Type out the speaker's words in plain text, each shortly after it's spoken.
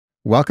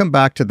Welcome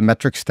back to the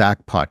Metric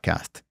Stack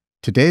podcast.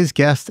 Today's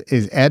guest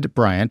is Ed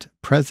Bryant,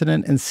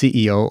 President and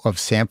CEO of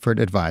Sampford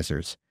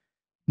Advisors.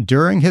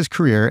 During his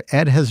career,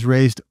 Ed has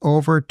raised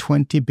over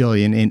 $20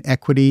 billion in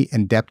equity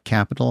and debt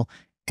capital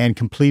and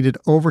completed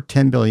over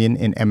 $10 billion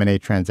in M&A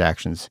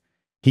transactions.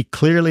 He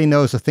clearly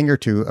knows a thing or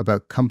two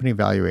about company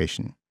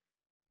valuation.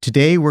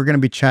 Today, we're going to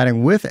be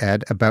chatting with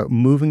Ed about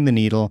moving the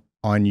needle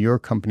on your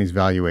company's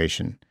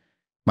valuation.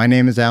 My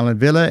name is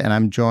Allan, and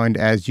I'm joined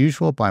as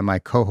usual by my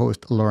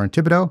co-host, Lauren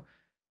Thibodeau.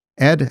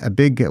 Ed, a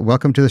big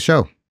welcome to the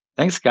show.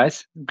 Thanks,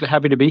 guys.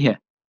 Happy to be here.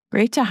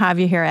 Great to have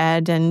you here,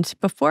 Ed. And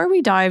before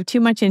we dive too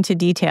much into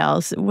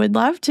details, would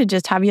love to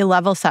just have you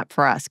level set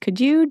for us. Could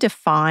you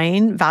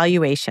define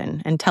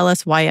valuation and tell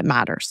us why it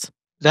matters?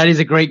 That is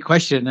a great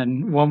question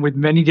and one with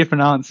many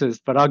different answers,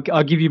 but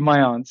I'll give you my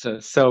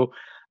answer. So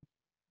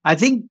I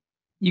think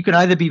you can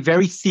either be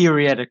very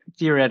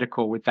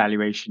theoretical with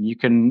valuation. You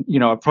can,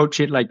 approach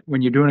it like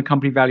when you're doing a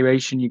company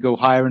valuation, you go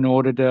hire an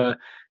auditor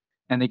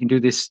and they can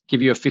give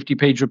you a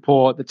 50-page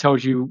report that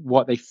tells you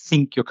what they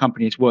think your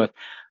company is worth.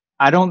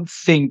 I don't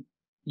think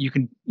you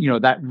can,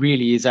 that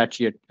really is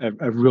actually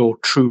a real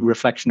true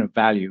reflection of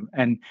value.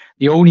 And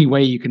the only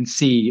way you can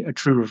see a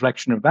true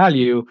reflection of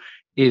value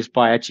is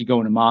by actually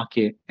going to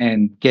market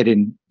and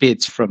getting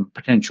bids from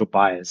potential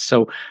buyers.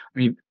 So,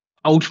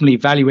 ultimately,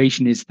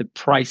 valuation is the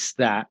price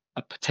that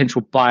a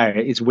potential buyer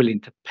is willing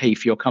to pay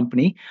for your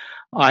company,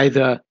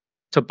 either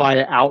to buy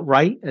it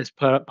outright as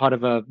part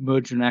of a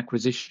merger and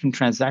acquisition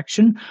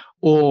transaction,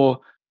 or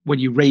when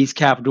you raise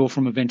capital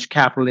from a venture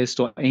capitalist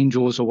or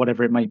angels or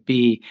whatever it might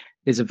be,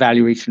 there's a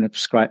valuation of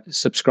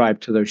subscribe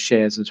to those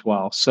shares as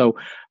well. So,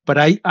 but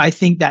I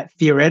think that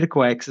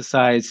theoretical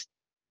exercise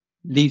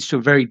leads to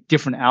a very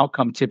different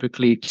outcome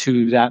typically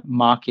to that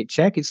market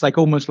check. It's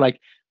almost like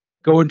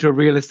going to a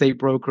real estate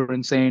broker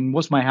and saying,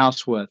 what's my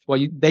house worth?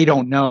 Well, they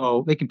don't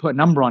know. They can put a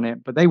number on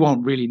it, but they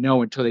won't really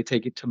know until they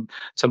take it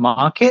to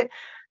market.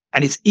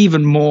 And it's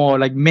even more,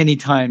 many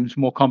times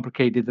more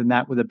complicated than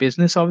that with a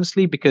business,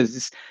 obviously,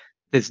 because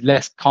there's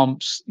less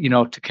comps,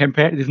 to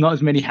compare. There's not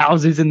as many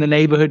houses in the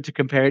neighborhood to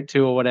compare it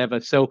to or whatever.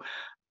 So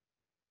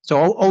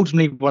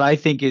ultimately, what I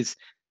think is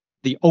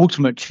the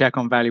ultimate check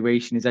on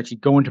valuation is actually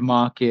going to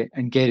market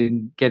and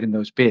getting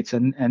those bids,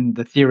 and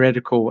the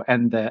theoretical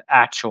and the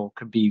actual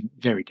could be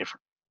very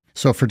different.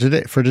 So for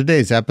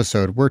today's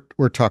episode,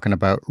 we're talking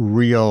about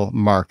real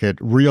market,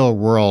 real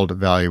world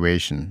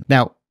valuation.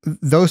 Now,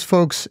 those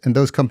folks and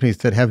those companies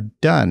that have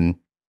done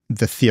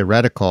the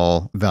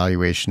theoretical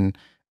valuation,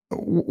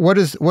 what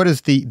is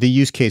the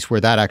use case where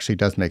that actually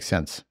does make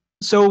sense?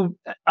 So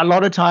a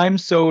lot of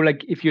times,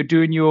 if you're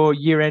doing your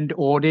year-end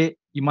audit,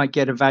 you might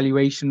get a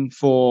valuation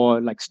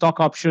for stock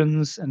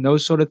options and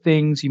those sort of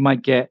things. You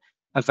might get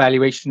a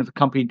valuation of a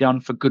company done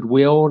for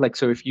goodwill.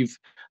 So if you've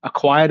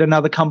acquired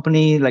another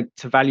company,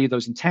 to value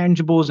those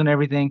intangibles and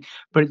everything,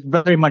 but it's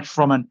very much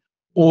from an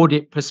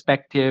audit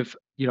perspective,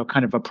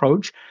 kind of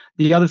approach.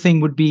 The other thing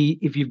would be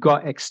if you've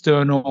got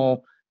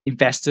external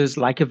investors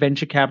like a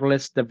venture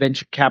capitalist, the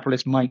venture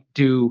capitalist might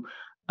do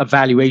a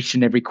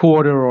valuation every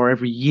quarter or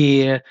every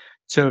year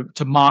to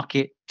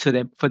market to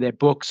them for their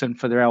books and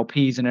for their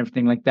LPs and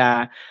everything like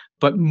that.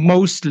 But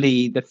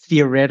mostly the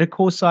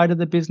theoretical side of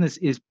the business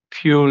is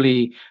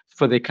purely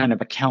for the kind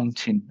of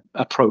accounting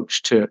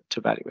approach to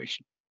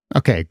valuation.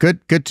 Okay,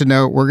 good to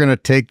know. We're going to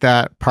take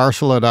that,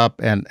 parcel it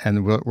up, and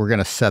we're going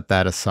to set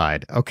that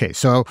aside. Okay,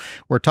 so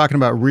we're talking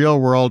about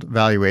real world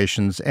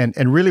valuations,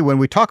 and really when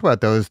we talk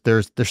about those,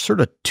 there's sort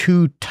of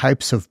two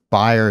types of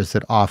buyers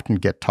that often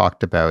get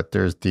talked about.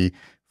 There's the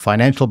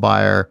financial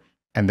buyer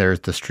and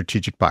there's the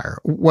strategic buyer.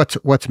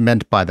 What's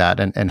meant by that,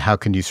 and how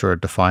can you sort of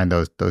define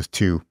those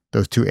two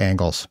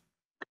angles?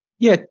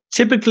 Yeah,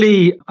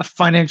 typically a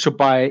financial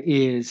buyer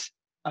is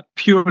a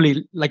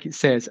purely, like it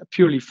says, a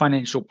purely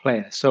financial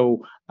player.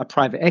 So a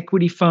private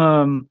equity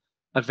firm,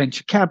 a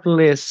venture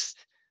capitalist,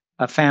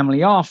 a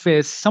family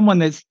office, someone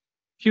that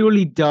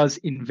purely does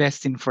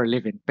investing for a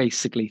living,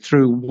 basically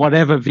through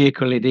whatever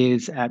vehicle it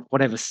is at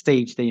whatever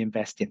stage they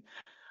invest in.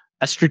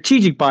 A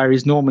strategic buyer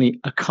is normally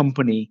a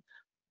company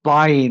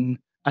buying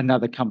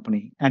another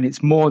company. And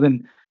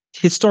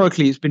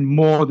historically, it's been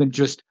more than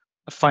just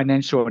a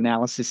financial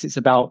analysis. It's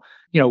about,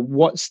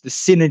 what's the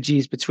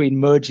synergies between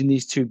merging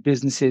these two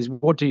businesses?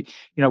 What do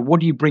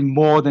you bring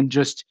more than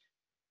just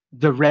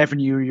the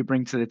revenue you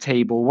bring to the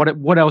table?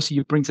 What else do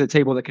you bring to the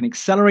table that can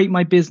accelerate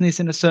my business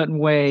in a certain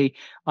way,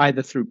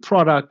 either through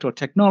product or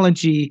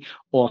technology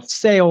or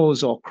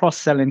sales or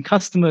cross-selling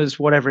customers,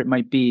 whatever it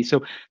might be.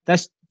 So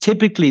that's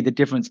typically the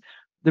difference.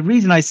 The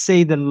reason I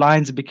say the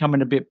lines are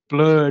becoming a bit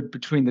blurred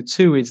between the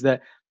two is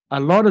that a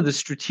lot of the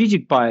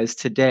strategic buyers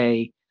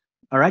today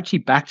are actually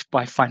backed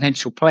by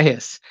financial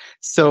players.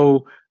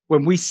 So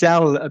when we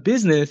sell a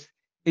business,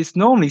 it's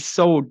normally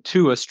sold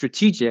to a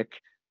strategic,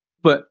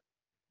 but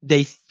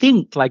they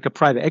think like a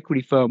private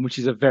equity firm, which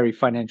is a very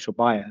financial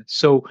buyer.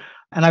 So,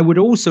 and I would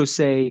also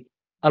say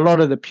a lot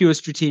of the pure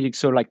strategics,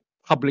 so like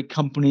public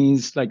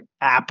companies like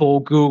Apple,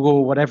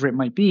 Google, whatever it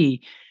might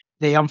be,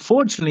 they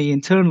unfortunately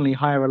internally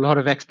hire a lot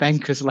of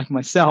ex-bankers like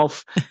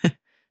myself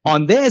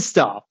on their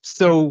stuff.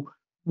 So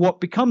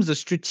what becomes a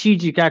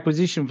strategic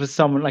acquisition for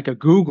someone like a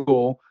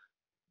Google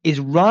is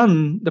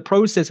the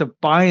process of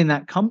buying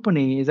that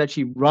company is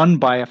actually run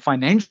by a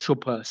financial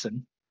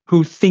person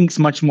who thinks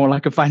much more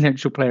like a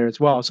financial player as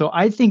well. So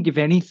I think if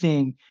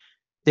anything,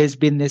 there's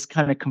been this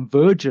kind of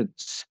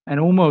convergence and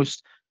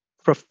almost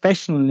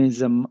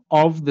professionalism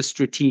of the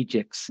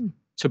strategics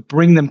to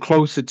bring them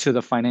closer to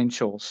the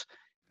financials.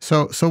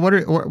 So what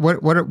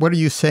are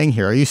you saying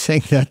here? Are you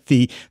saying that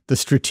the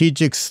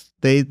strategics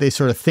they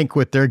sort of think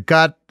with their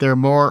gut, they're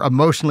more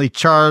emotionally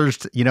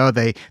charged,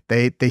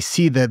 they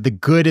see the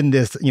good in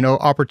this,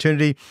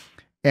 opportunity,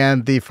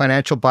 and the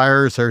financial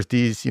buyers are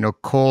these,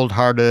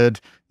 cold-hearted,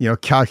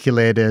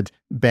 calculated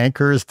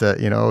bankers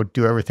that,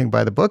 do everything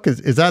by the book?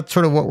 Is that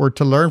sort of what we're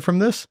to learn from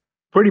this?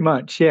 Pretty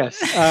much,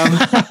 yes.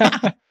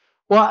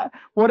 Well,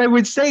 what I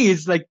would say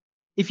is, like,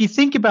 if you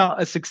think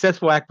about a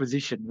successful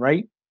acquisition,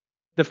 right?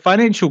 The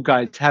financial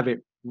guys have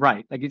it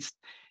right. Like, it's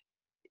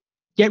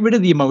get rid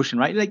of the emotion,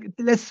 right? Like,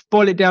 let's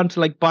boil it down to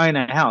like buying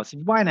a house. If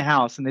you're buying a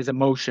house and there's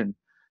emotion,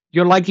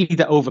 you're likely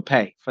to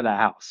overpay for that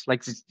house.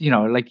 Like,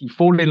 like you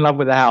fall in love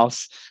with a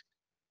house,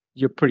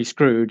 you're pretty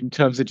screwed in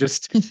terms of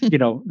just,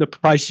 the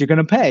price you're going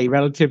to pay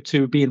relative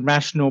to being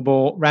rational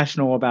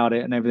about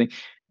it and everything.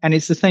 And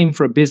it's the same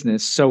for a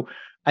business. So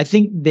I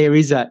think there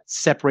is a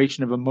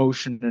separation of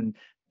emotion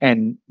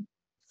and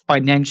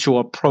financial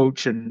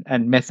approach and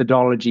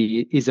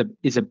methodology is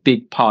a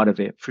big part of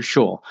it for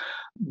sure.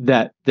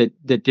 That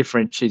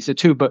differentiates the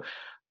two. But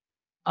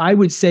I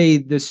would say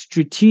the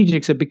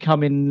strategics are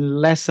becoming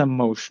less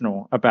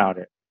emotional about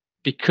it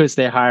because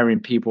they're hiring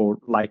people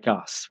like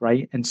us,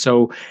 right? And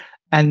so,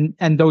 and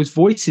those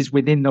voices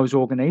within those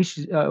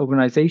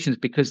organizations,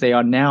 because they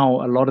are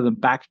now a lot of them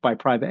backed by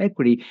private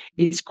equity,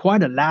 it's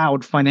quite a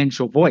loud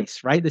financial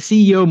voice, right? The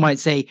CEO might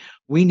say,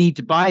 "We need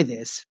to buy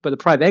this," but the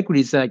private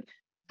equity is like,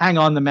 "Hang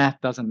on, the math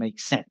doesn't make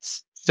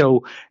sense."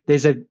 So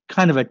there's a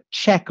kind of a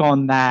check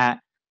on that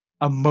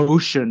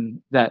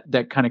emotion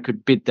that kind of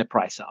could bid the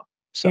price up.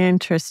 So.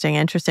 Interesting.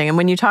 And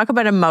when you talk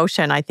about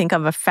emotion, I think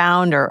of a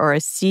founder or a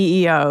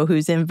CEO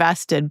who's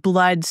invested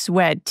blood,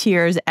 sweat,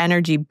 tears,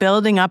 energy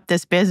building up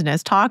this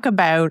business. Talk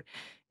about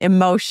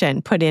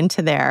emotion put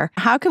into there.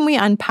 How can we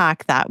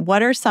unpack that?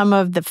 What are some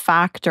of the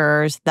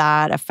factors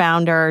that a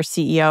founder or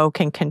CEO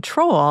can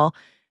control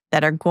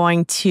that are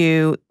going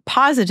to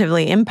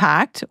positively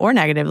impact or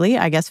negatively,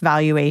 I guess,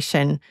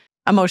 valuation,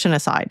 emotion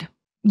aside?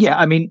 Yeah,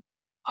 I mean,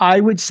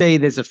 I would say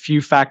there's a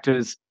few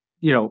factors,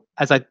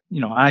 as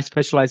I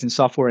specialize in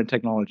software and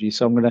technology.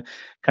 So I'm going to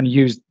kind of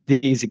use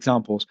these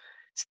examples.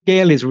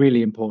 Scale is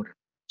really important.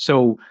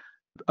 So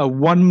a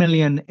 1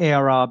 million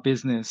ARR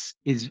business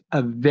is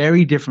a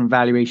very different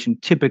valuation,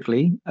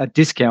 typically a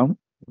discount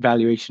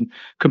valuation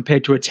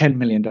compared to a $10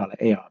 million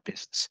ARR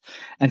business.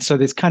 And so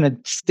there's kind of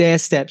stair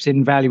steps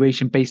in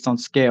valuation based on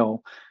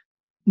scale.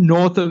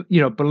 North of,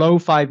 below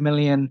 5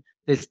 million,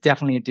 there's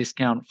definitely a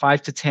discount.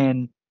 5 to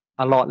 10,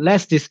 a lot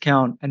less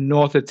discount, and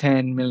north of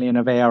 10 million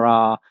of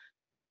ARR,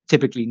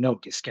 typically no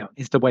discount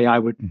is the way I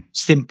would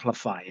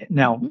simplify it.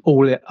 Now,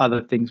 all the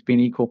other things being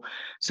equal.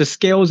 So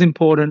scale is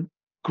important.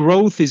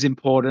 Growth is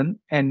important.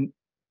 And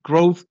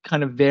growth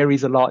kind of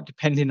varies a lot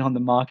depending on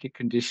the market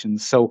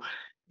conditions. So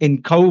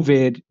in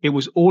COVID, it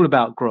was all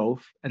about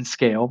growth and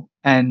scale.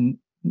 And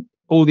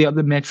all the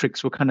other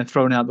metrics were kind of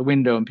thrown out the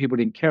window and people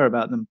didn't care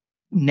about them.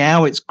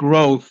 Now it's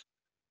growth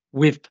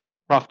with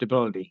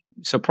profitability.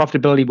 So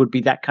profitability would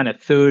be that kind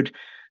of third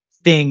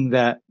thing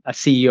that a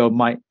CEO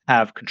might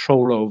have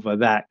control over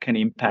that can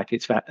impact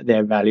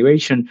their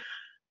valuation.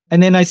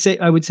 And then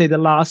I would say the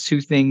last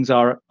two things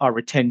are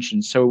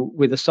retention. So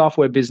with a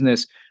software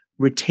business,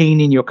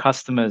 retaining your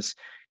customers,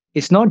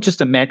 it's not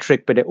just a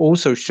metric, but it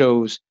also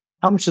shows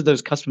how much of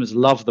those customers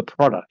love the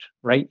product,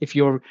 right? If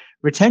your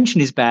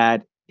retention is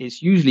bad,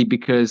 it's usually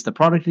because the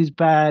product is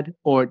bad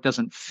or it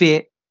doesn't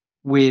fit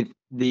with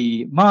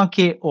the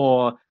market,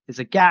 or there's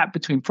a gap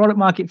between product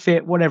market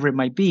fit, whatever it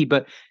might be.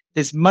 But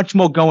there's much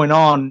more going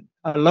on.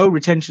 A low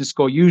retention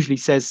score usually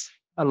says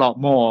a lot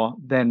more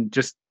than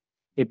just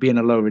it being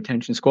a low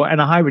retention score.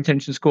 And a high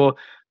retention score,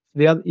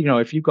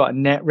 if you've got a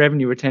net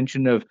revenue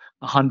retention of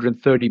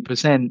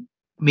 130%,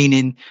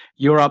 meaning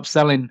you're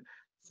upselling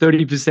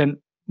 30%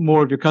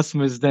 more of your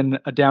customers than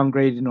are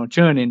downgrading or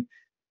churning,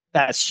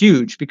 that's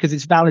huge because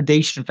it's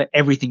validation for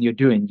everything you're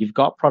doing. You've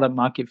got product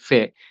market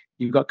fit.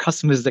 You've got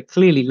customers that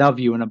clearly love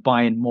you and are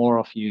buying more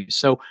off you.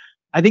 So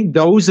I think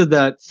those are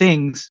the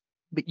things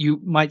that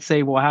you might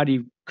say, well, how do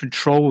you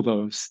control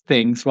those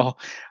things? Well,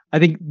 I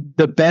think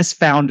the best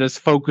founders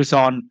focus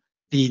on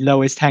the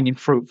lowest hanging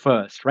fruit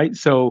first, right?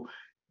 So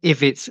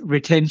if it's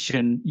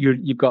retention,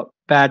 you've got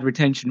bad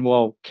retention.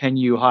 Well, can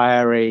you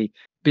hire a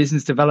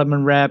business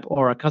development rep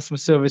or a customer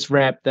service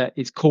rep that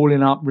is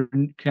calling up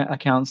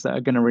accounts that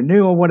are going to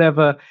renew or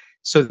whatever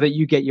so that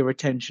you get your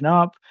retention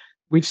up?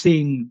 We've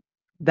seen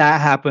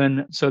that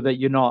happen so that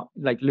you're not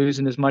like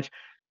losing as much.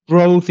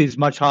 Growth is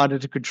much harder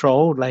to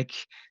control. Like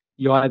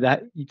you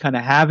kind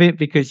of have it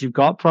because you've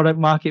got product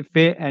market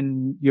fit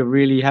and you're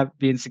really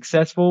being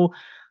successful.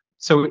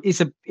 So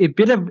it's a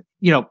bit of,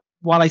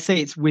 while I say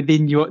it's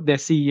within their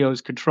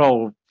CEO's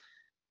control,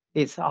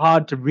 it's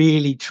hard to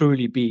really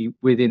truly be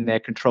within their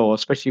control,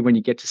 especially when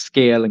you get to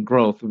scale and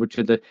growth, which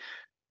are the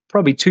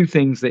probably two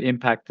things that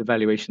impact the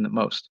valuation the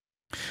most.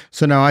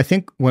 So now I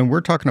think when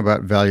we're talking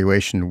about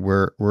valuation,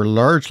 we're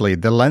largely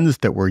the lens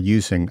that we're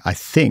using, I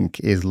think,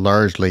 is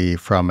largely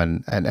from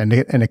an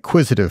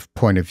acquisitive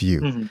point of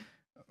view. Mm-hmm.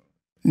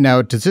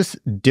 Now, does this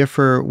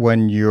differ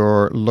when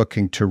you're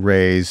looking to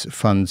raise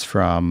funds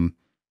from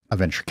a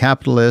venture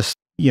capitalist?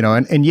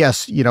 And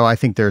yes, I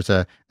think there's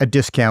a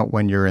discount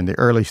when you're in the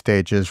early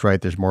stages,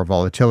 right? There's more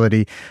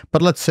volatility.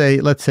 But let's say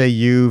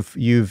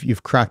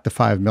you've cracked the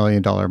 $5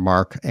 million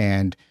mark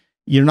and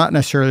you're not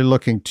necessarily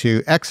looking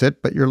to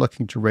exit, but you're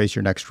looking to raise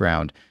your next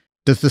round.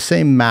 Does the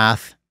same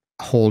math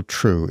hold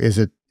true? Is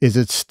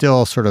it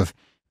still sort of,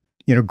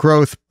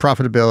 growth,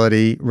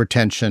 profitability,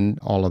 retention,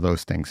 all of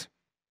those things?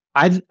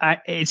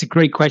 It's a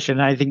great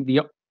question. I think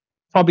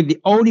probably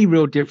the only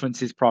real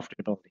difference is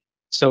profitability.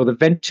 So the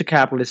venture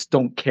capitalists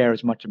don't care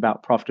as much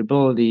about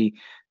profitability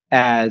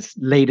as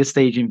later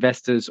stage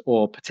investors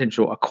or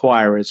potential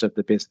acquirers of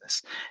the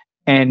business.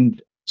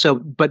 And so,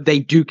 but they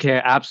do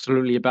care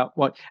absolutely about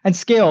and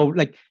scale.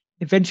 Like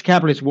venture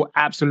capitalists will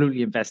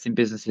absolutely invest in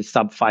businesses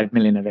sub 5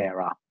 million of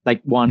ARR,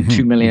 like 1,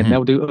 2 million.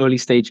 They'll do early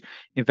stage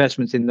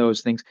investments in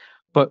those things.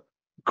 But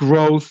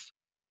growth,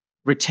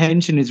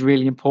 retention is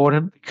really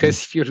important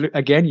because if you're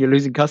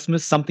losing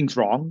customers, something's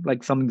wrong,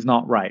 like something's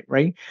not right,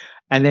 right?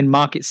 And then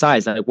market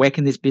size, like where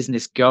can this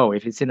business go?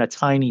 If it's in a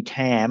tiny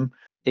TAM,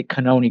 it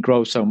can only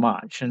grow so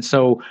much. And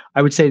so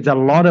I would say there's a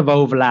lot of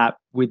overlap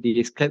with the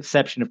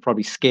exception of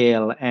probably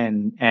scale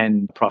and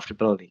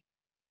profitability.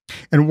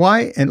 And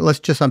why, and let's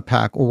just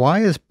unpack, why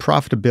is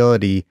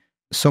profitability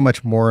so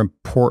much more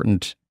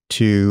important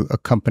to a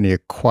company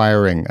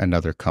acquiring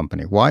another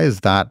company? Why is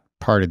that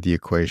part of the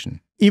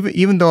equation?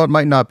 Even though it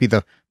might not be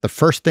the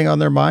first thing on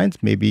their minds,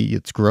 maybe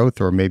it's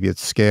growth or maybe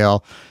it's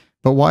scale,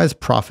 but why is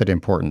profit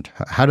important?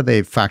 How do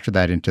they factor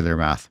that into their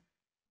math?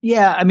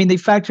 Yeah, I mean, they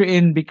factor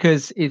in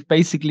because it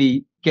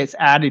basically gets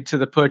added to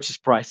the purchase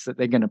price that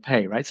they're going to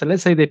pay, right? So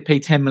let's say they pay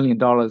 $10 million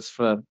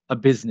for a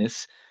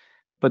business,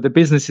 but the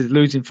business is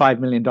losing $5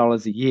 million a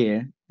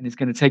year, and it's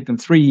going to take them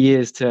 3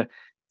 years to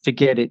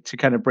get it to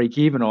kind of break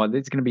even, or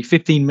there's going to be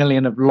 15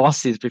 million of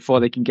losses before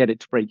they can get it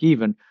to break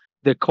even.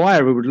 The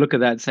acquirer would look at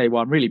that and say,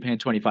 well, I'm really paying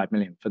 25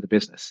 million for the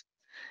business.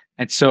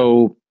 And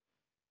so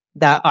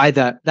that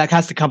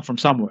has to come from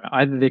somewhere.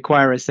 Either the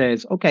acquirer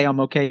says, okay, I'm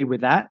okay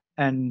with that,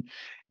 and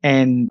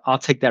I'll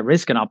take that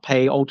risk and I'll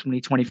pay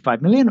ultimately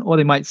 25 million, or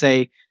they might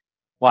say,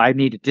 well, I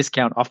need a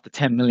discount off the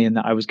 10 million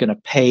that I was going to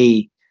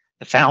pay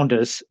the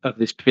founders of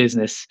this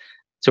business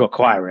to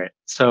acquire it.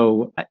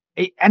 So,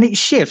 it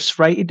shifts,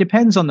 right? It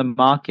depends on the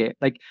market.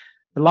 Like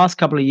the last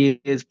couple of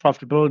years,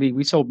 profitability,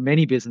 we sold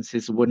many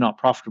businesses that were not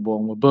profitable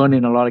and were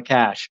burning a lot of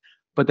cash,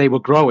 but they were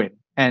growing.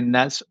 And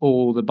that's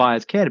all the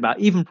buyers cared about.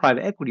 Even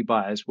private equity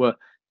buyers were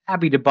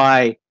happy to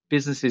buy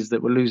businesses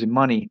that were losing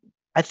money.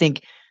 I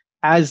think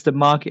as the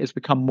market has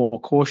become more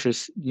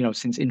cautious,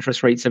 since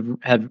interest rates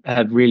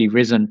have really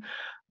risen,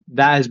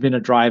 that has been a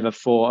driver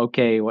for,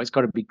 okay, well, it's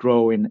got to be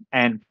growing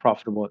and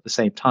profitable at the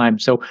same time.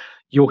 So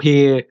you'll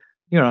hear,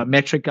 a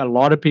metric a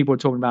lot of people are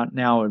talking about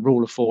now, a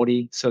rule of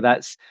 40. So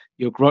that's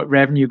your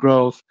revenue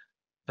growth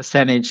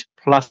percentage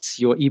plus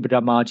your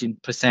EBITDA margin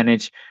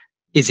percentage.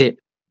 Is it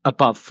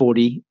above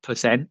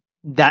 40%?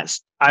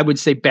 That's, I would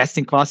say, best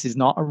in class is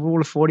not a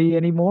rule of 40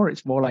 anymore.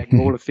 It's more like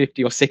rule of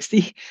 50 or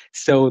 60.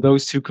 So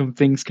those two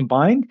things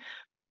combined,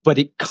 but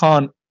it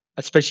can't,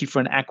 especially for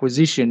an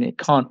acquisition, it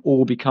can't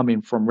all be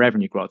coming from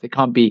revenue growth. It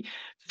can't be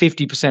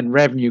 50%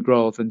 revenue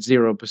growth and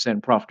 0%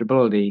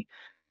 profitability.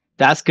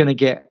 That's going to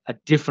get a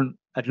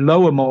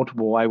lower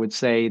multiple, I would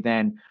say,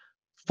 than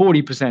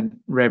 40%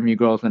 revenue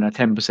growth and a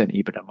 10%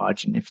 EBITDA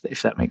margin,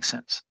 if that makes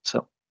sense.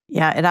 So.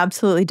 Yeah, it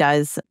absolutely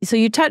does. So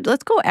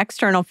let's go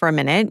external for a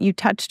minute. You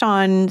touched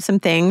on some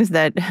things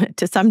that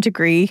to some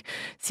degree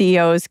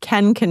CEOs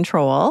can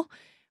control.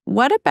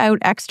 What about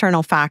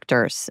external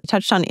factors? You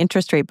touched on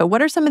interest rate, but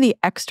what are some of the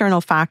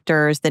external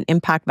factors that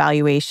impact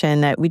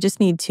valuation that we just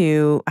need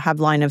to have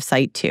line of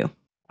sight to?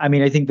 I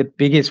mean, I think the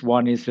biggest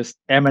one is just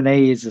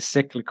M&A is a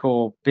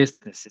cyclical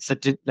business.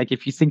 It's like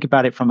if you think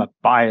about it from a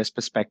buyer's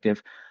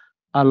perspective,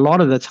 a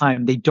lot of the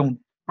time they don't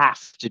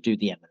have to do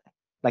the M&A.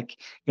 Like,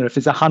 if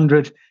there's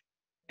 100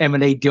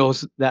 M&A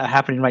deals that are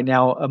happening right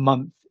now a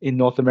month in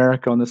North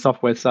America on the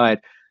software side,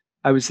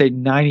 I would say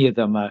 90 of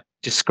them are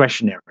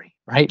discretionary,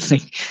 right?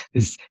 Like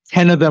there's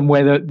 10 of them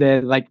where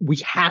they're like, we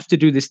have to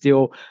do this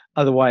deal,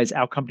 otherwise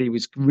our company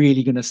was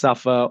really going to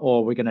suffer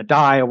or we're going to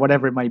die or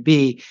whatever it might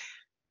be.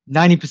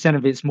 90%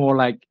 of it's more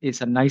like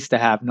it's a nice to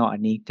have, not a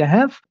need to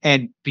have.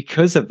 And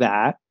because of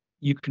that,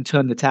 you can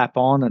turn the tap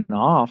on and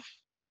off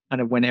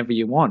kind of whenever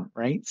you want,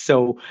 right?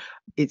 So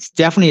it's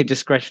definitely a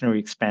discretionary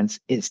expense.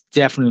 It's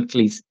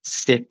definitely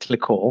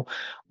cyclical.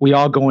 We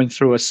are going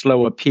through a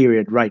slower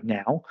period right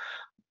now,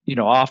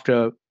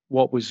 after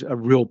what was a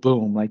real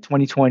boom, like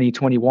 2020,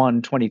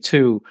 21,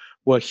 22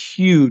 were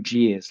huge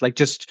years. Like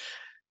just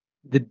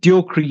the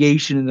deal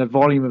creation and the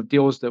volume of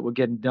deals that were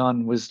getting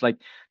done was like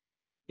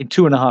in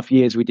 2.5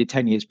 years, we did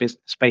 10 years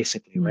business,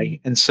 basically,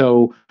 right? And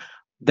so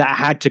that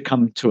had to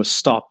come to a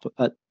stop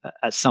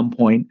at some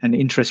point, and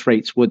interest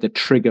rates were the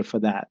trigger for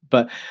that.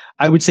 But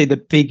I would say the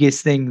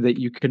biggest thing that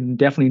you can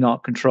definitely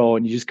not control,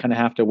 and you just kind of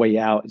have to weigh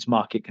out, is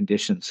market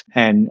conditions.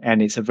 And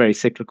it's a very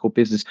cyclical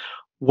business.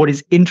 What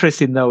is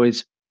interesting, though,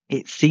 is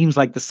it seems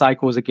like the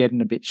cycles are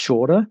getting a bit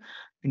shorter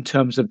in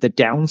terms of the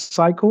down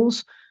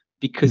cycles,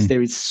 because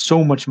there is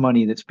so much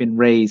money that's been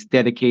raised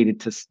dedicated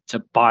to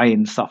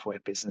buying software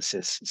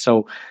businesses.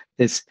 So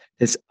there's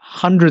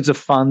hundreds of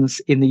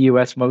funds in the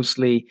US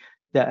mostly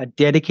that are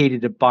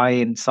dedicated to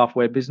buying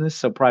software business.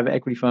 So private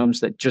equity firms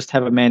that just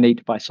have a mandate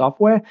to buy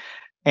software,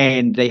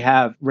 and they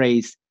have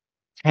raised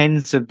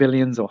tens of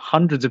billions or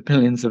hundreds of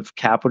billions of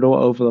capital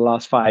over the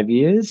last 5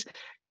 years,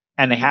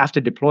 and they have to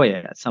deploy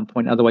it at some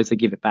point. Otherwise, they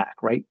give it back,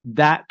 right?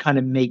 That kind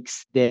of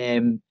makes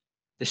them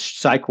the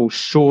cycle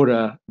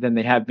shorter than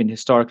they have been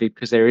historically,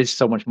 because there is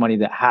so much money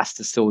that has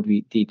to still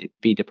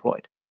be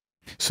deployed.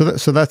 So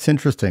that's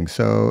interesting.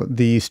 So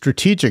the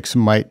strategics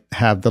might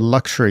have the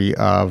luxury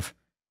of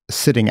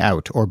sitting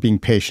out or being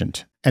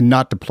patient and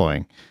not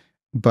deploying.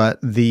 But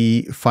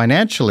the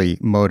financially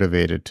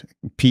motivated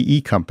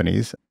PE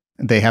companies,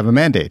 they have a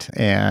mandate.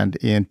 And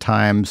in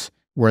times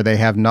where they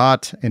have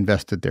not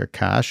invested their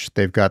cash,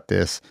 they've got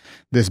this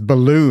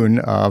balloon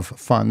of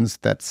funds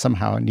that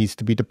somehow needs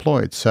to be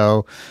deployed.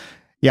 So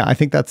yeah, I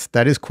think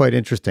that is quite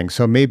interesting.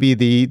 So maybe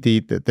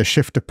the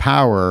shift of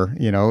power,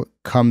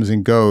 comes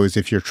and goes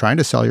if you're trying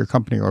to sell your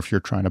company or if you're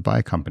trying to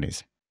buy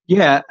companies.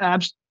 Yeah,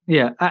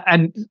 yeah.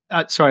 And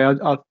sorry,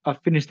 I'll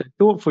finish that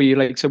thought for you.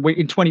 Like, so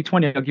in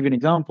 2020, I'll give you an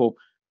example.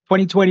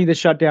 2020, the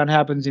shutdown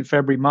happens in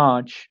February,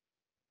 March.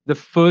 The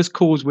first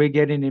calls we're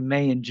getting in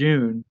May and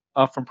June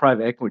are from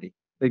private equity.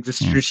 Like, the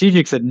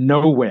strategics are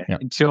nowhere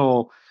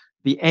until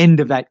the end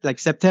of that, like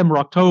September,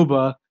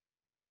 October.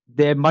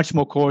 They're much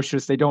more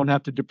cautious. They don't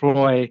have to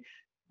deploy,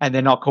 and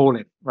they're not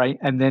calling, right?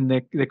 And then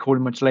they're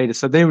calling much later.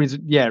 So there is,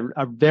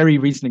 a very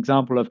recent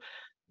example of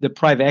the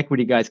private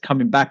equity guys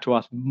coming back to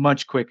us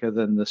much quicker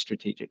than the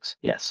strategics.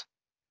 Yes.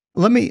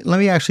 Let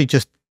me actually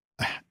just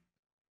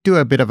do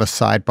a bit of a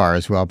sidebar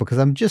as well, because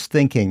I'm just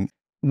thinking,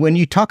 when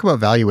you talk about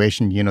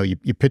valuation,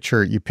 you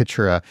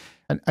picture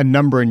a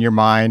number in your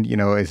mind.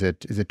 Is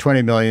it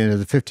 20 million?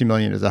 Is it 50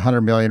 million? Is it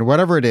 100 million?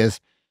 Whatever it is.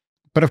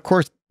 But of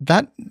course,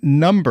 that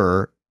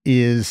number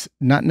is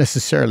not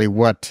necessarily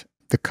what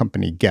the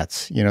company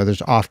gets.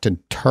 There's often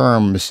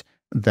terms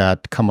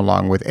that come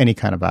along with any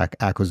kind of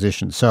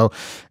acquisition. So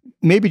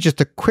maybe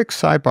just a quick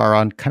sidebar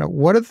on kind of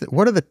what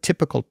are the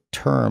typical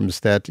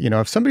terms that,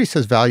 if somebody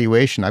says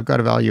valuation, I've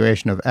got a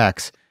valuation of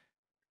X,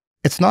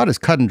 it's not as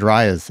cut and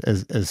dry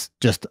as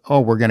just,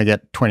 we're going to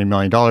get $20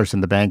 million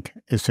in the bank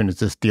as soon as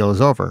this deal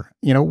is over.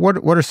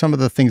 What are some of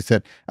the things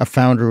that a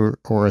founder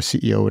or a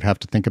CEO would have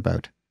to think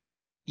about?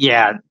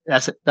 Yeah,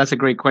 that's a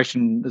great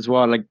question as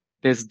well. Like,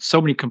 there's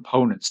so many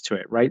components to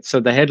it, right? So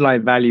the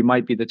headline value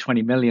might be the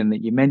 20 million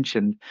that you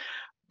mentioned,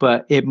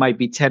 but it might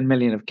be 10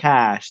 million of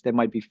cash. There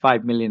might be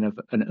 5 million of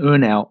an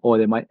earnout, or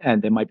there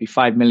might be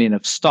 5 million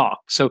of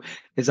stock. So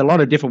there's a lot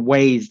of different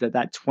ways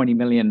that 20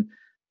 million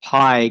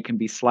pie can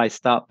be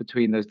sliced up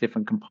between those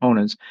different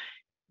components.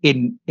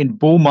 In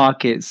bull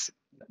markets,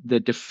 the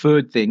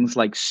deferred things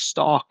like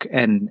stock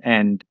and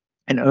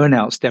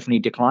earnouts definitely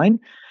decline.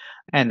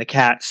 And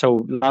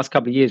so the last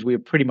couple of years, we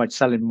were pretty much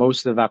selling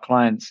most of our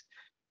clients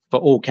for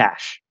all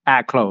cash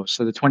at close.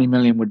 So the 20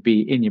 million would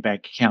be in your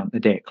bank account the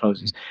day it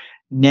closes.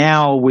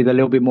 Now, with a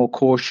little bit more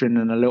caution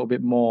and a little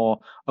bit more,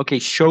 okay,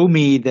 show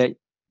me that,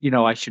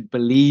 I should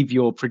believe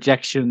your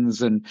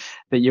projections and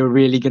that you're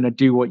really going to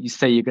do what you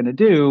say you're going to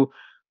do.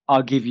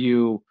 I'll give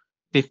you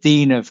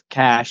 15 of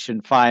cash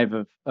and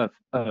 5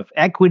 of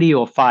equity,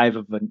 or 5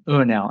 of an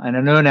earnout. And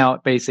an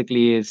earnout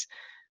basically is,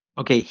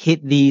 okay,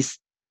 hit these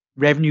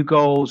revenue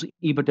goals,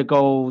 EBITDA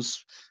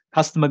goals,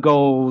 customer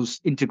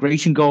goals,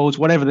 integration goals,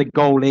 whatever the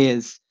goal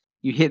is.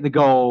 You hit the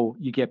goal,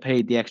 you get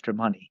paid the extra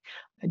money,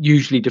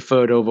 usually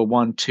deferred over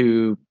 1,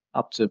 2,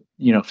 up to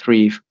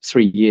 3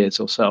 years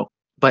or so.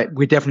 But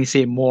we're definitely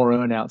seeing more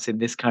earnouts in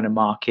this kind of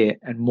market,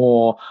 and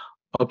more,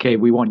 okay,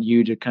 we want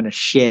you to kind of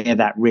share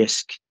that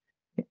risk.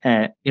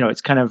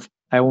 It's kind of,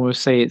 I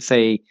almost say it's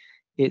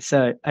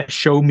a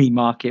show me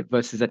market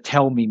versus a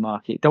tell me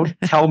market. Don't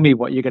tell me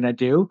what you're going to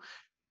do.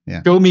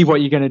 Yeah. Show me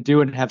what you're going to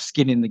do, and have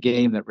skin in the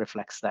game that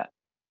reflects that.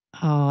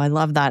 Oh, I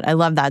love that. I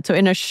love that. So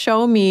in a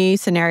show me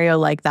scenario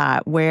like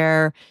that,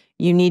 where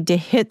you need to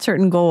hit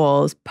certain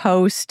goals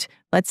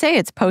let's say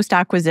it's post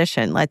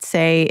acquisition. Let's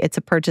say it's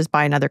a purchase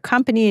by another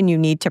company and you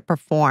need to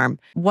perform.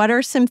 What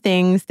are some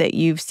things that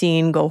you've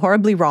seen go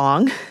horribly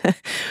wrong?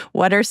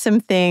 What are some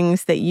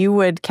things that you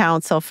would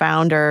counsel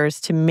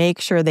founders to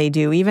make sure they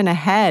do, even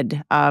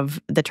ahead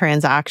of the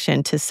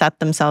transaction, to set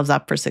themselves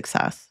up for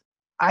success?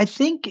 I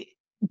think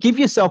give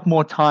yourself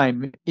more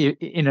time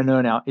in an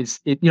earnout.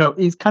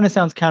 It kind of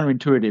sounds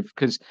counterintuitive,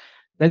 because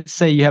let's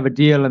say you have a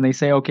deal and they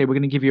say, okay, we're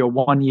going to give you a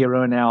 1-year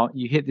earnout.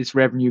 You hit this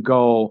revenue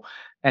goal,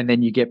 and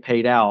then you get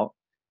paid out.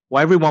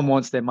 Well, everyone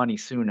wants their money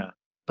sooner.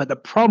 But the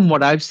problem,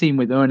 what I've seen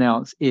with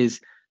earnouts, is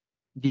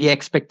the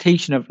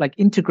expectation of like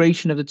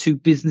integration of the two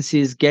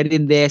businesses, get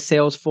in their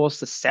sales force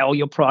to sell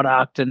your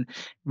product and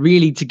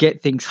really to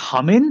get things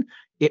humming,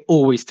 it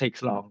always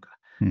takes longer.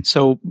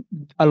 So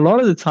a lot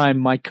of the time,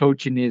 my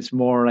coaching is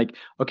more like,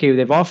 okay,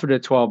 they've offered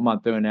a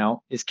 12-month earnout.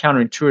 It's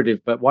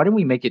counterintuitive, but why don't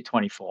we make it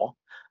 24?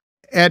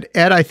 Ed,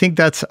 I think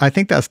that's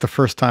the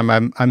first time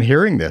I'm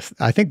hearing this.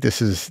 I think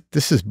this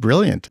is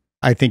brilliant.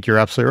 I think you're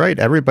absolutely right.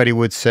 Everybody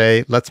would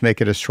say, let's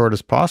make it as short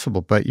as possible.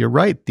 But you're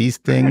right. These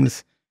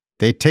things,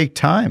 they take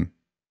time.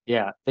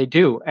 Yeah, they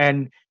do.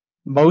 And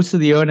most of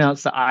the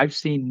earnouts that I've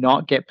seen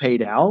not get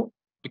paid out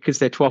because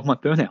they're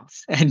 12-month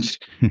earnouts. And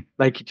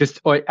like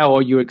just,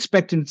 or you're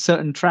expecting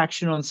certain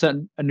traction on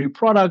a new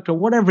product or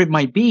whatever it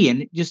might be.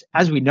 And just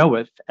as we know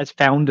it, as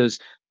founders,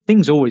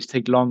 things always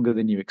take longer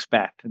than you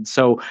expect. And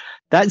so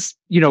that's,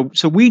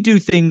 so we do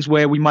things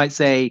where we might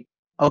say,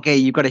 okay,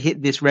 you've got to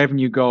hit this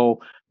revenue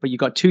goal, but you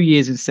got 2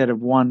 years instead of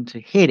one to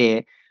hit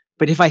it.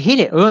 But if I hit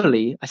it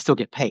early, I still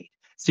get paid.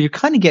 So you're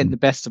kind of getting the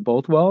best of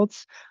both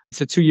worlds.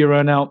 It's a 2-year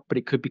earnout, but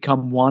it could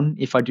become one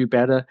if I do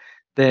better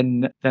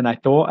than I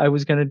thought I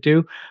was going to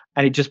do.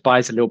 And it just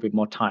buys a little bit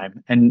more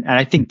time. And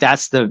I think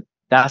that's the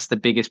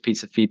biggest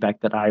piece of feedback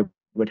that I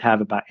would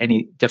have about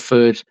any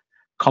deferred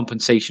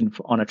compensation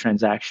on a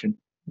transaction.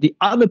 The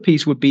other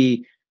piece would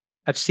be,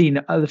 I've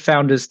seen other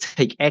founders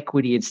take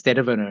equity instead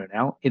of an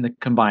earnout in the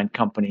combined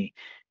company.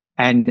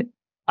 And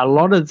a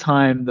lot of the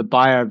time, the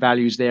buyer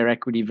values their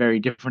equity very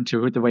different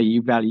to the way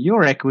you value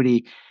your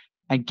equity.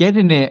 And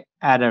getting it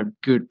at a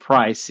good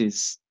price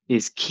is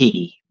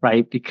key,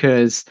 right?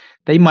 Because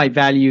they might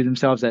value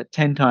themselves at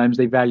 10 times,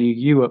 they value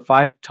you at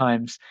 5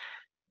 times,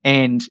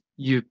 and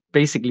you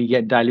basically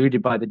get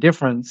diluted by the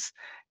difference.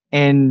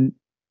 And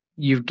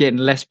you're getting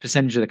less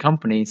percentage of the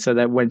company, so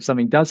that when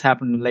something does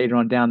happen later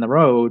on down the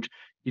road,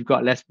 you've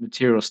got less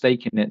material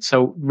stake in it.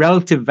 So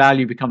relative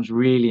value becomes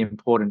really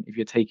important if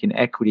you're taking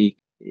equity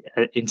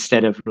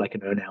instead of like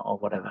an earnout or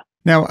whatever.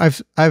 Now,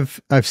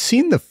 I've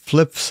seen the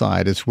flip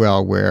side as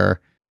well, where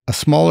a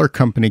smaller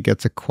company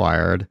gets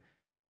acquired,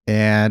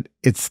 and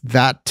it's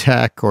that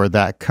tech or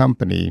that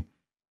company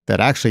that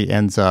actually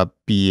ends up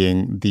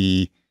being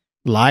the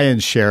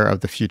lion's share of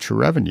the future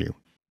revenue.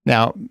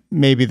 Now,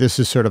 maybe this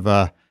is sort of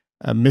a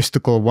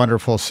mystical,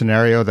 wonderful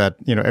scenario that,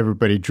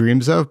 everybody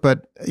dreams of,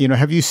 but,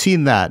 have you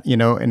seen that,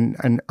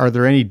 and are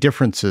there any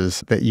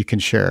differences that you can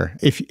share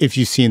if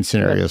you've seen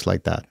scenarios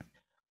like that?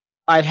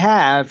 I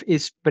have,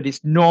 but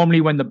it's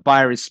normally when the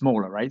buyer is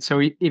smaller, right? So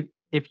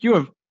if you're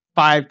a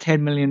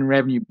 5-10 million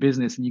revenue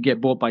business and you get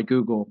bought by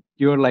Google,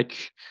 you're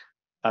like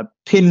a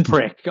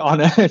pinprick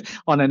on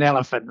an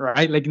elephant,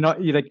 right? Like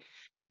you're like,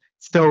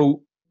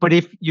 so. But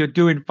if you're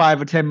doing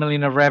 5 or 10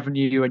 million of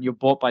revenue and you're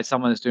bought by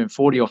someone that's doing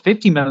 40 or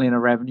 50 million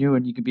of revenue,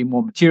 and you can be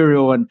more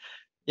material, and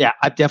yeah,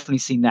 I've definitely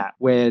seen that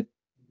where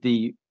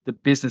the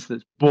business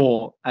that's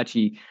bought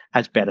actually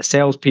has better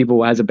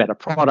salespeople, has a better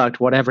product,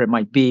 whatever it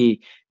might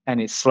be,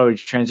 and it's slowly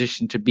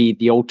transitioned to be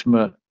the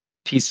ultimate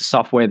piece of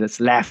software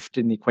that's left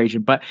in the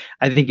equation. But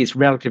I think it's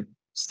relative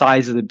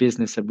size of the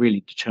business that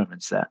really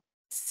determines that.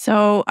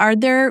 So are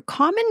there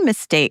common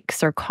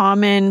mistakes or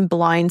common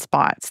blind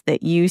spots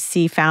that you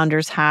see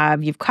founders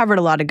have? You've covered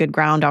a lot of good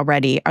ground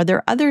already. Are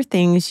there other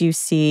things you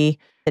see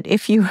that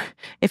if you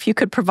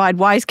could provide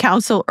wise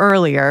counsel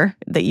earlier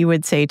that you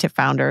would say to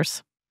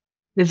founders?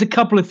 There's a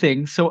couple of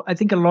things. So I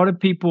think a lot of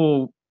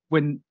people,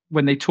 when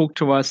they talk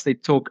to us, they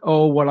talk,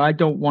 oh, well, I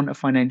don't want a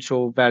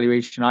financial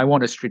valuation. I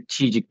want a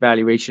strategic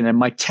valuation, and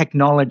my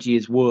technology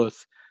is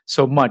worth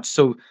so much.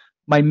 So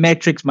my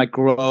metrics, my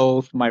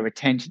growth, my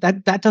retention,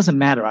 that doesn't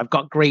matter. I've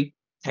got great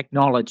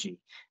technology,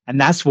 and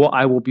that's what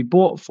I will be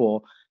bought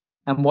for.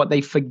 And what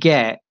they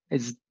forget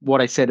is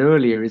what I said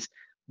earlier is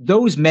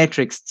those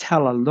metrics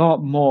tell a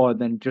lot more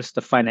than just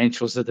the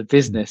financials of the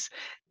business.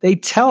 They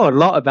tell a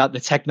lot about the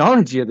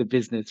technology of the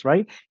business,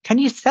 right? Can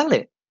you sell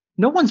it?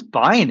 No one's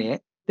buying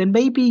it. Then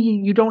maybe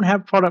you don't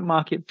have product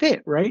market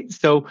fit, right?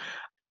 So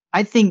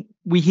I think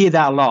we hear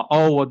that a lot.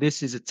 Oh, well,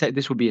 this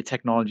would be a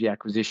technology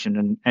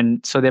acquisition,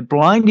 and so they're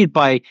blinded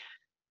by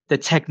the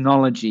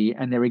technology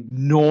and they're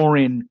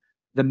ignoring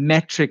the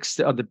metrics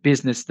of the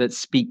business that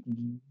speak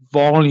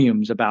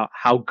volumes about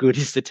how good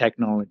is the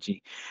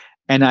technology.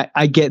 And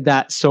I get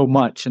that so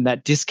much, and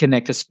that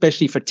disconnect,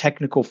 especially for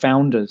technical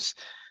founders,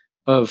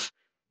 of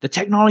the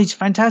technology is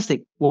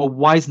fantastic. Well,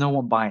 why is no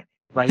one buying it?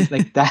 Right?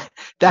 Like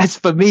that's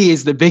for me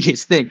is the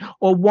biggest thing.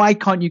 Or why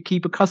can't you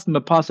keep a customer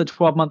past a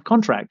 12-month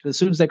contract? As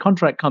soon as their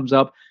contract comes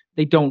up,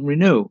 they don't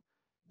renew.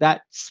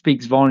 That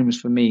speaks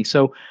volumes for me.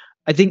 So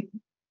I think,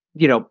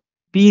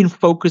 being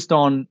focused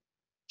on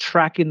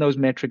tracking those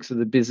metrics of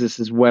the business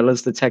as well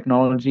as the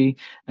technology,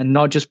 and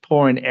not just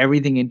pouring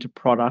everything into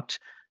product,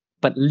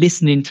 but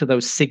listening to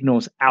those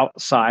signals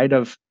outside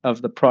of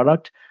the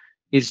product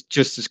is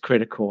just as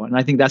critical. And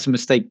I think that's a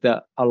mistake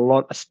that a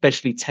lot,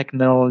 especially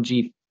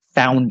technology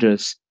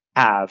founders,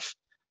 have,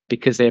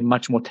 because they're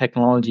much more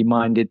technology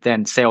minded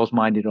than sales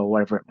minded or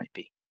whatever it might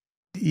be.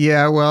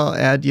 Yeah, well,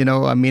 Ed,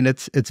 I mean,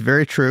 it's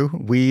very true.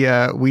 We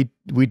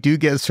do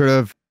get sort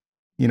of,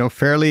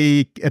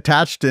 fairly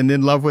attached and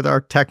in love with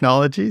our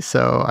technology.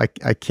 So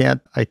I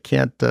can't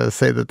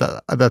say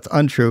that's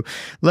untrue.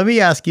 Let me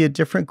ask you a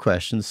different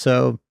question.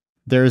 So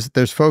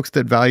there's folks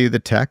that value the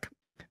tech.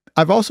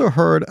 I've also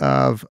heard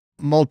of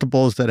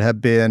multiples that have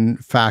been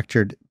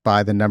factored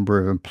by the number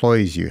of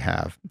employees you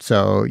have.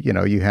 So,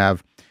 you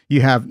have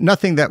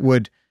nothing that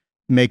would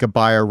make a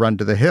buyer run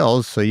to the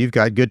hills. So you've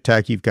got good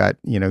tech, you've got,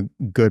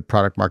 good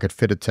product market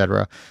fit, et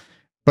cetera.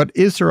 But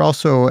is there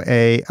also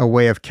a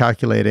way of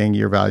calculating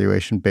your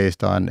valuation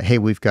based on, hey,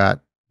 we've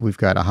got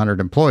 100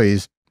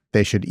 employees.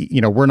 They should,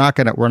 we're not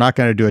going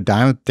to do a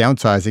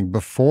downsizing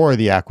before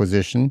the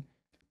acquisition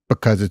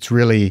because it's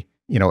really,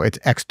 it's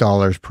X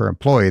dollars per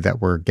employee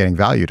that we're getting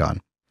valued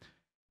on.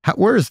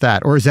 Where is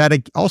that? Or is that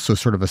also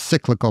sort of a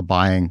cyclical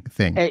buying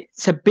thing?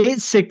 It's a bit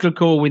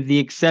cyclical with the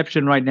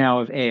exception right now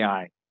of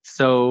AI.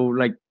 So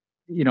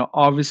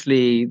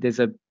obviously there's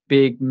a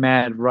big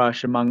mad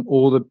rush among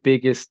all the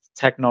biggest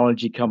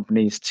technology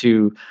companies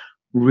to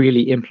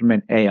really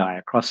implement AI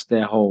across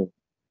their whole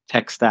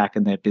tech stack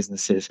and their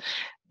businesses.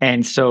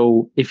 And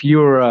so if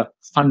you're a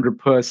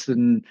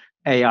 100-person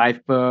AI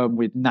firm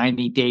with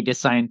 90 data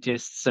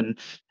scientists and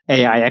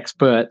AI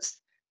experts,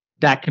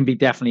 that can be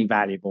definitely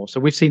valuable.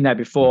 So we've seen that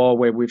before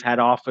where we had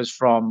an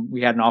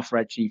offer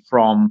actually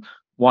from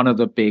one of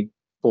the big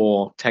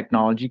 4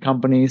 technology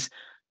companies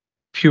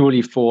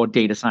purely for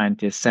data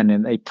scientists, and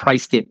then they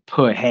priced it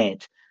per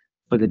head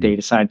for the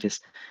data scientists.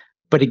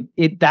 But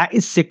that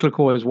is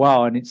cyclical as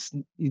well. And it's,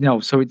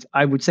 so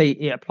I would say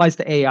it applies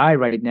to AI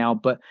right now,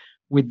 but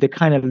with the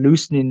kind of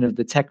loosening of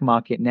the tech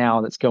market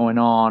now that's going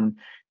on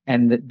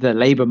and the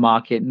labor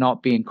market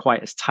not being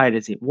quite as tight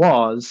as it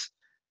was,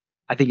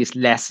 I think it's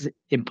less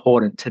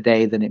important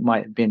today than it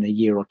might have been a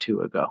year or 2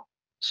 ago.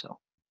 So,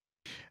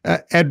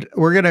 Ed,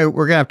 we're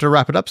gonna have to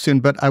wrap it up soon,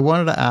 but I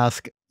wanted to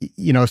ask,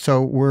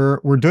 so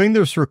we're doing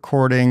this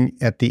recording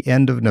at the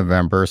end of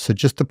November. So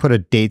just to put a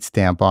date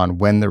stamp on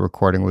when the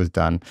recording was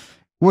done,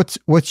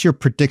 what's your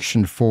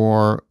prediction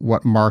for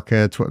what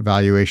markets, what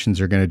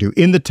valuations are going to do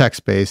in the tech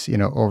space,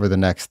 over the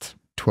next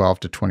 12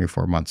 to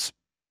 24 months?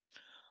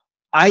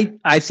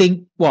 I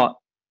think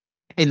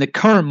in the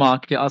current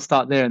market, I'll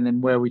start there and then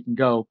where we can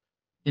go.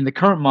 In the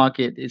current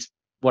market is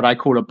what I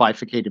call a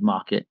bifurcated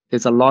market.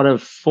 There's a lot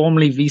of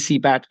formerly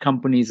VC-backed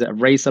companies that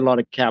have raised a lot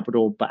of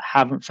capital but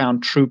haven't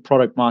found true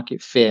product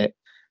market fit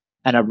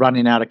and are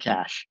running out of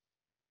cash.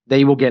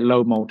 They will get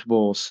low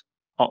multiples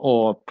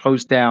or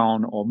close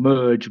down or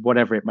merge,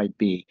 whatever it might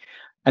be.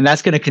 And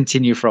that's going to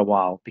continue for a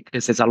while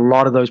because there's a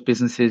lot of those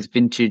businesses,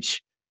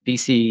 vintage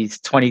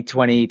VCs,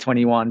 2020,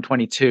 21,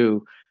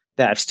 22,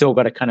 that have still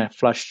got to kind of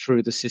flush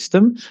through the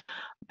system.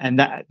 And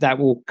that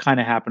will kind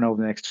of happen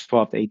over the next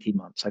 12 to 18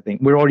 months. I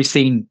think we're already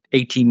seeing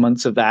 18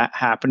 months of that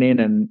happening.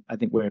 And I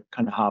think we're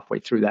kind of halfway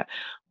through that.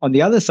 On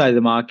the other side of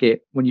the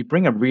market, when you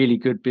bring a really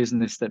good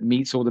business that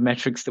meets all the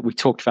metrics that we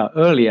talked about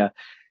earlier,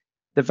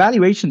 the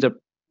valuations are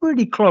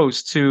pretty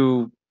close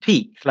to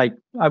peak. Like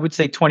I would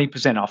say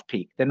 20% off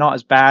peak. They're not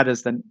as bad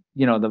as the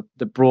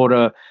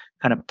broader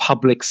kind of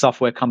public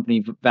software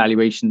company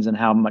valuations and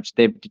how much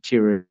they've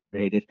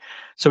deteriorated.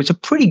 So it's a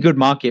pretty good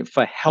market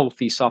for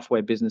healthy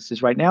software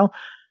businesses right now.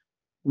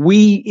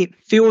 It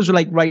feels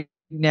like right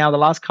now, the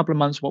last couple of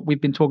months, what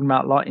we've been talking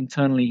about a lot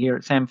internally here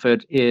at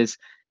Sampford is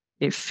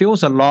it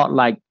feels a lot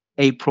like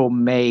April,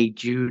 May,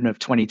 June of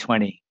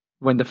 2020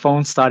 when the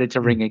phone started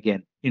to ring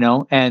again,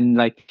 and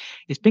like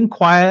it's been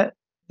quiet.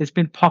 There's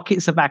been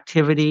pockets of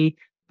activity,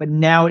 but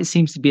now it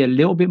seems to be a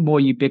little bit more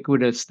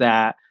ubiquitous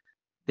that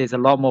there's a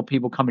lot more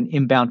people coming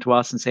inbound to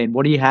us and saying,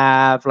 what do you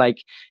have?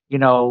 Like,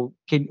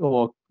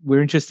 or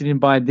we're interested in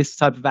buying this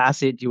type of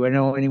asset. Do you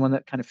know anyone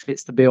that kind of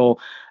fits the bill?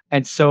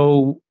 And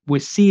so we're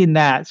seeing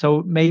that.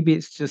 So maybe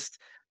it's just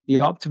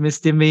the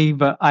optimist in me,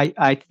 but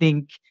I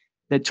think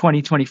that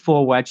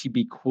 2024 will actually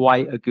be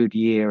quite a good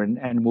year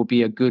and will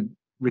be a good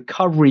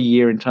recovery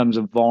year in terms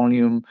of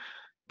volume,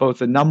 both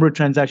the number of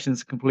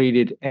transactions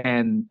completed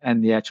and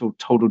the actual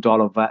total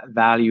dollar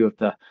value of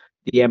the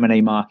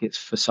M&A markets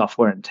for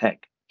software and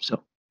tech.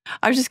 So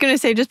I was just going to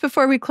say, just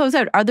before we close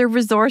out, are there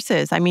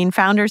resources? I mean,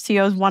 founders,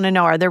 CEOs want to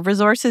know, are there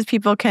resources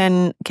people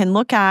can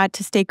look at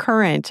to stay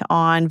current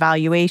on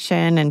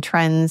valuation and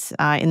trends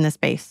in the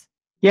space?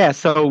 Yeah,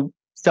 so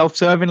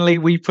self-servingly,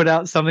 we put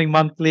out something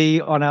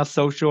monthly on our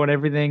social and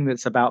everything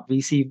that's about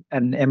VC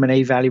and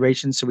M&A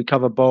valuations. So we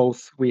cover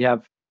both. We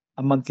have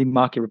a monthly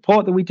market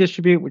report that we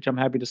distribute, which I'm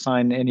happy to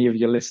sign any of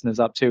your listeners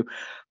up to.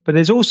 But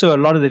there's also a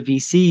lot of the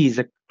VCs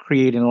are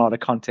creating a lot of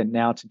content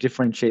now to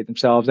differentiate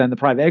themselves and the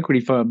private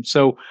equity firms.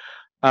 So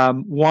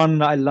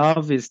one I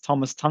love is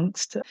Thomas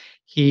Tungst.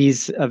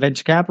 He's a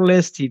venture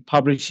capitalist. He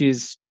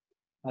publishes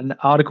an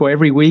article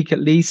every week at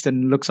least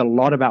and looks a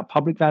lot about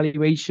public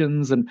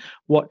valuations and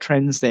what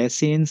trends they're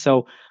seeing.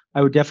 So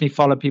I would definitely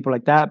follow people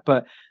like that.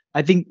 But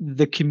I think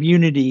the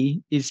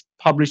community is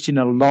publishing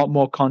a lot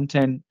more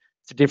content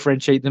to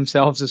differentiate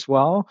themselves as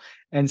well.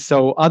 And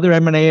so other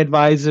M&A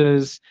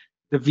advisors,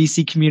 the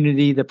VC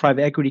community, the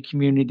private equity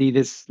community,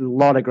 there's a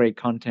lot of great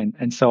content.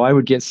 And so I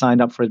would get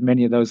signed up for as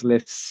many of those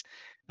lists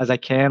as I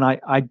can.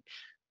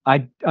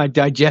 I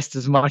digest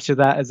as much of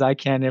that as I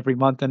can every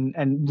month,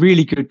 and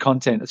really good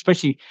content,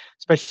 especially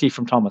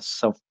from Thomas.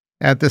 So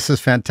Ed, this is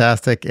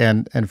fantastic.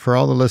 And for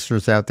all the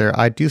listeners out there,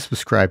 I do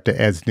subscribe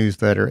to Ed's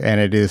newsletter, and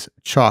it is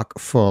chock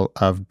full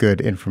of good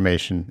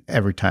information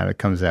every time it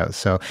comes out.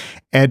 So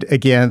Ed,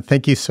 again,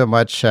 thank you so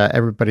much,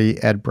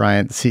 everybody. Ed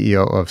Bryant,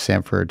 CEO of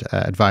Sampford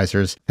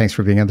Advisors. Thanks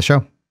for being on the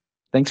show.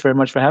 Thanks very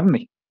much for having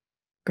me.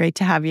 Great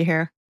to have you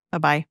here.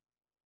 Bye-bye.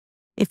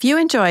 If you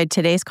enjoyed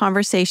today's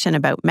conversation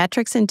about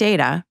metrics and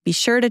data, be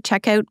sure to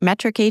check out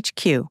Metric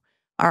HQ,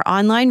 our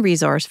online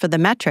resource for the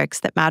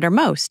metrics that matter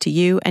most to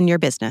you and your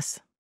business.